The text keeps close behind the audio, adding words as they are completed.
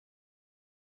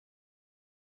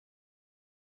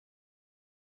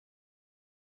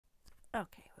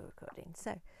Okay, we're recording.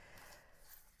 So,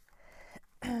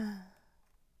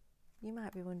 you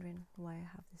might be wondering why I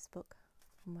have this book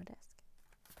on my desk.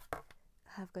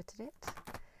 I have gutted it,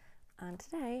 and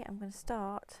today I'm going to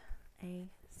start a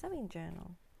sewing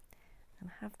journal. And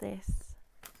I have this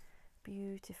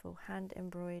beautiful hand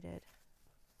embroidered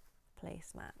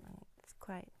placemat, and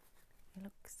it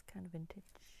looks kind of vintage.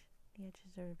 The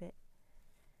edges are a bit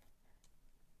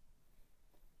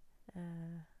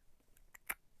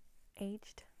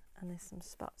aged, and there's some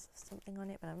spots of something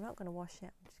on it, but I'm not going to wash it.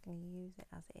 I'm just going to use it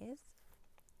as it is.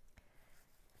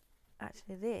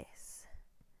 Actually,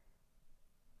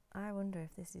 I wonder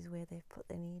if this is where they've put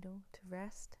the needle to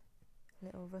rest.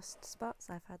 Little rust spots.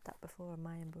 I've had that before on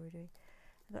my embroidery.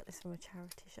 I got this from a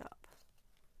charity shop.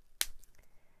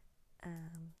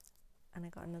 And I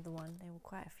got another one. There were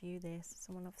quite a few there. So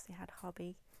someone obviously had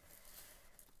hobby.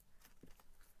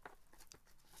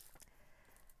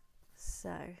 So,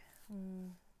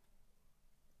 yeah,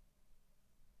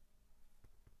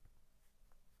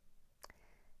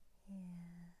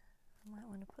 I might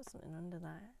want to put something under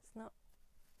that. It's not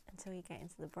until you get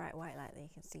into the bright white light that you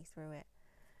can see through it.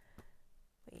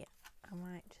 But yeah, I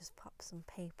might just pop some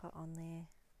paper on there,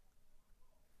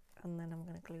 and then I'm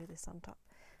going to glue this on top.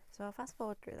 So I'll fast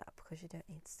forward through that because you don't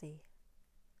need to see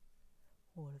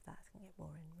all of that. It's going to get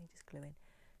boring, me just gluing.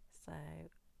 So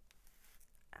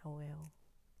I will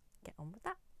get on with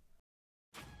that.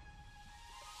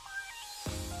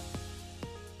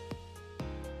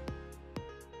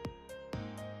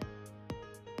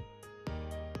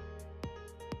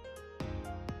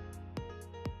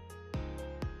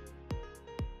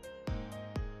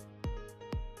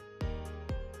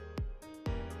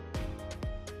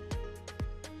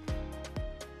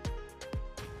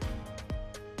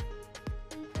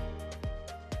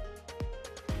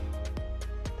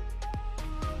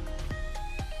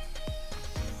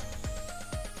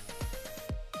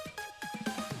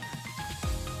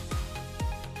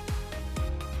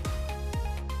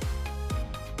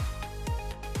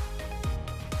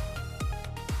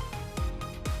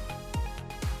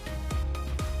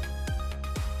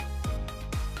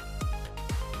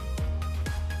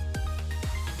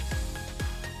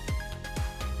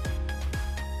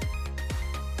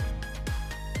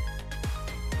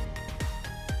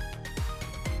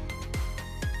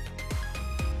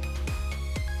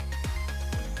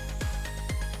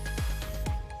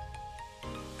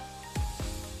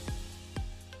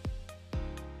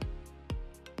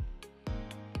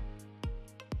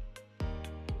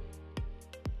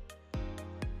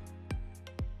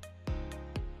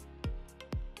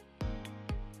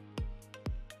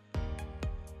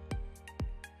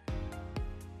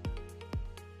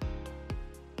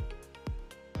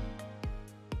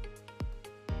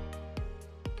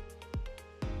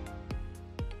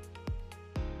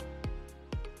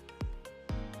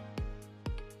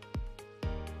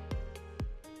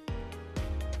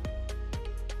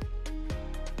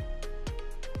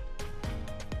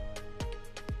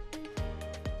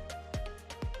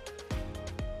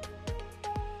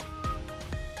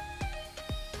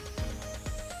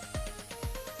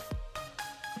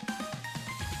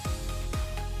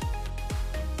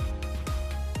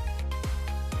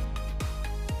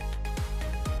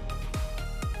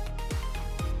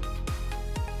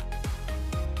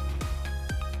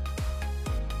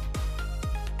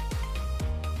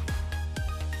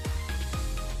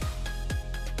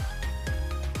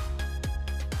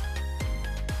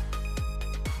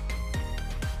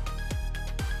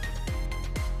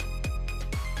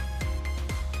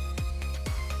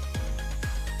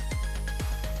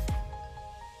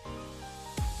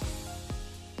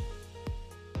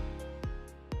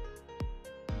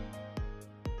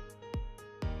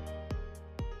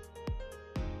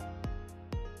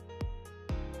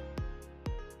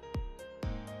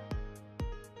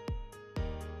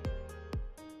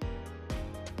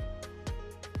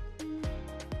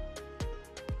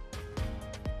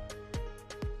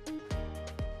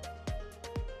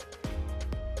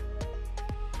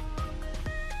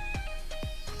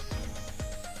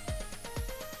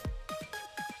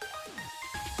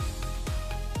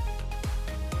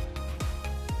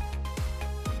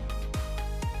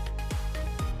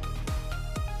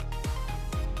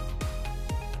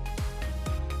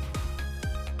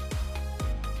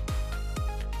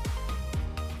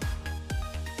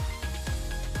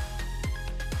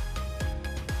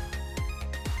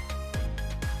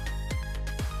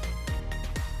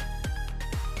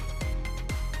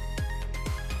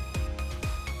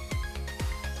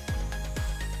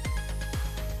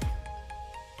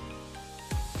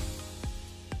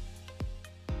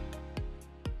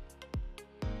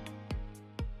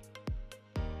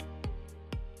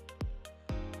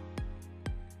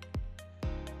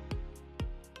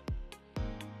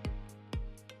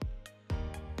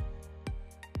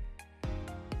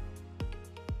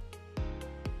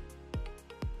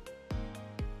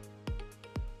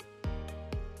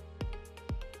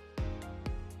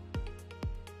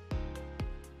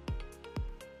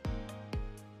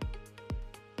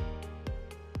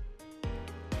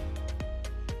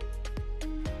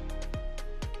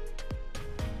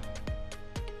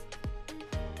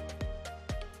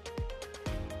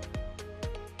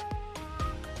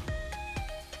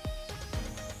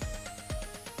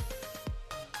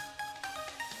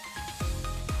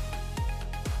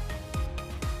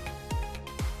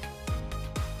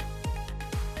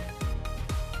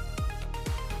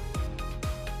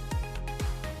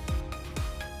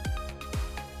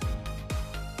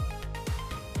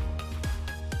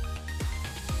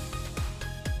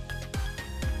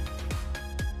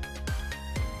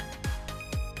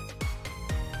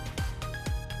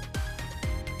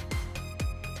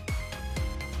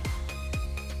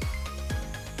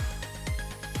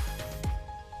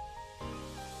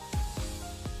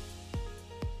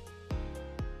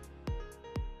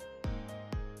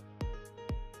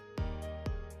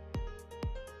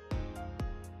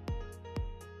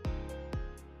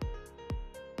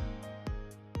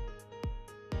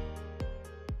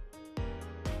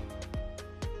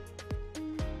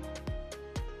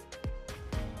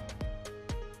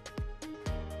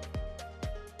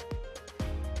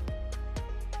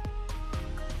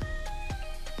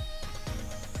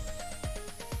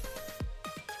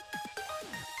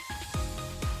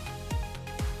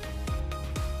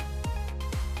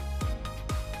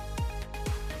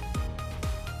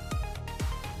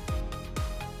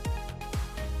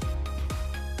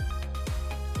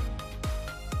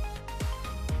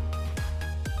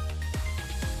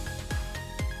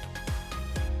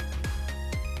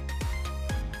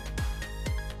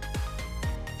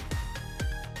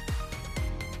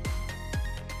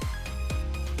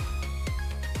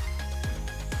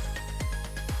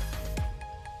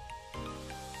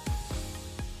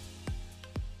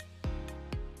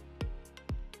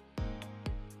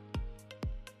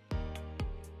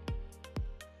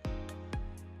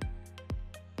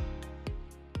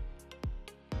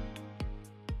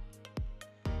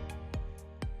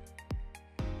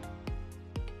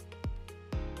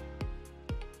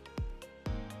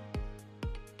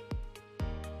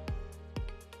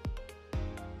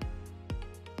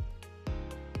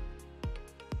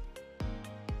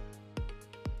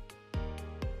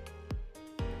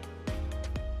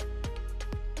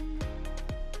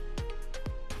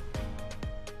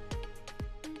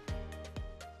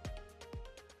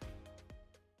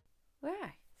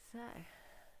 Right, so let's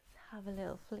have a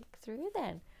little flick through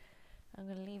then. I'm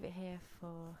going to leave it here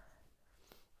for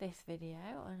this video,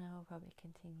 and I will probably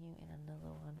continue in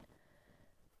another one,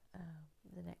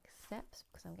 the next steps,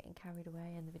 because I'm getting carried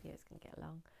away and the video is going to get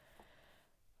long.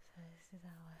 So this is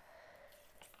our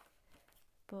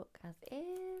book as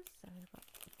is. So we've got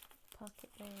a pocket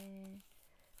there.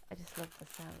 I just love the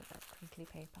sound of that crinkly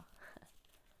paper.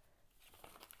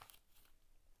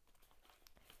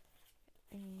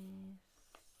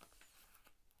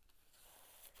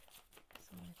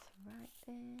 Somewhere to write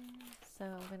there. So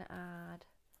I'm going to add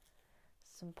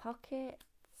some pockets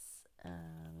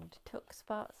and tuck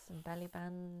spots and belly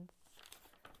bands.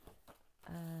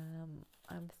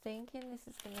 I'm thinking this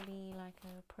is going to be like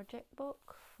a project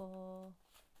book for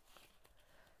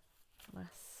my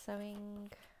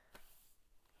sewing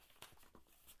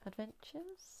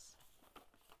adventures,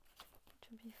 which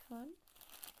would be fun.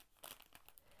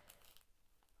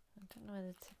 I don't know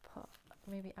whether to put,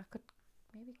 maybe I could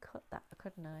cut that,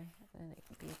 couldn't I? And it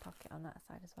could be a pocket on that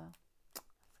side as well.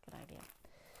 That's a good idea.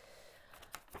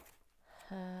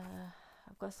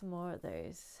 I've got some more of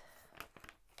those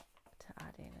to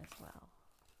add in as well.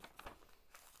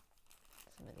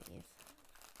 Some of these.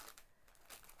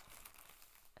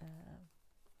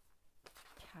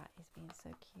 Cat is being so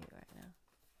cute right now.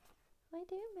 What are you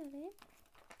doing, Melon?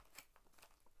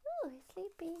 Oh, he's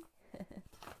sleepy.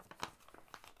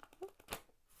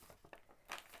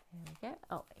 There we go.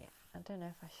 Oh yeah, I don't know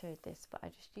if I showed this, but I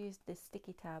just used this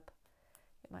sticky tab.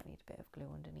 It might need a bit of glue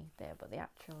underneath there, but the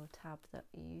actual tab that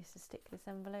you use to stick this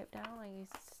envelope down, I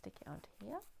used to stick it onto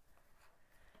here.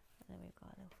 And then we've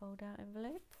got a little fold out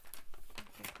envelope.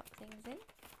 We can pop things in.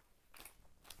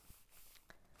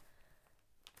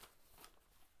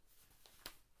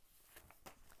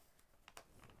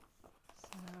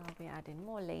 So I'll be adding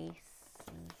more lace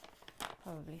and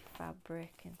probably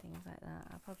fabric and things like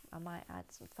that. I might add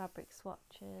some fabric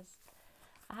swatches.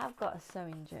 I have got a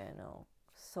sewing journal,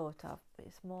 sort of, but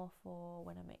it's more for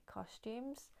when I make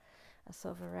costumes. A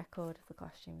sort of a record of the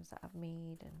costumes that I've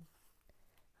made and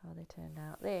how they turned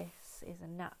out. This is a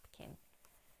napkin.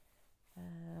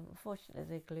 Unfortunately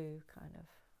the glue kind of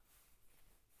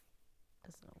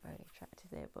doesn't look very attractive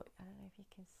there, but I don't know if you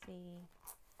can see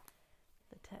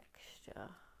the texture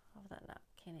of that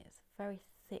napkin. It's a very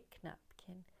thick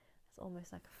napkin. It's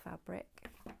almost like a fabric.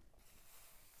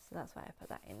 So that's why I put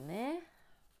that in there.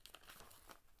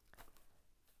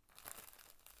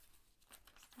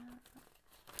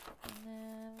 And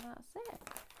then that's it.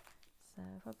 So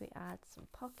I'll probably add some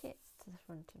pockets to the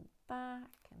front and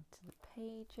back and to the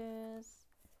pages.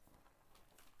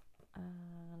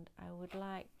 And I would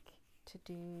like to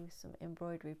do some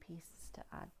embroidery pieces to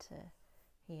add to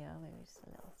here. Maybe just a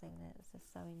little thing there. There's a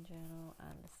sewing journal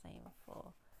and the same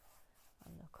for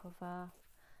on the cover.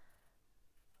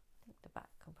 I think the back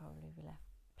can probably be left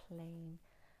plain.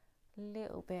 A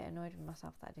little bit annoyed with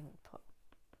myself that I didn't put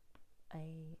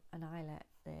an eyelet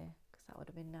there, because that would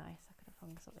have been nice. I could have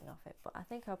hung something off it, but I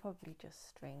think I'll probably just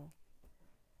string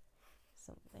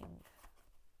something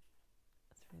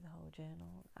through the whole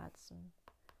journal, add some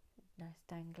nice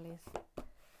danglies.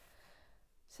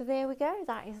 So there we go,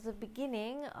 that is the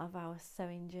beginning of our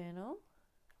sewing journal,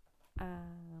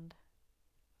 and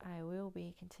I will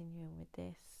be continuing with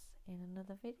this in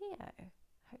another video,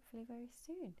 hopefully very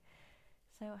soon.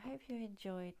 So I hope you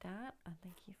enjoyed that, and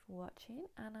thank you for watching,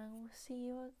 and I will see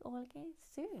you all again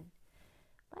soon.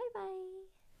 Bye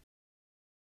bye.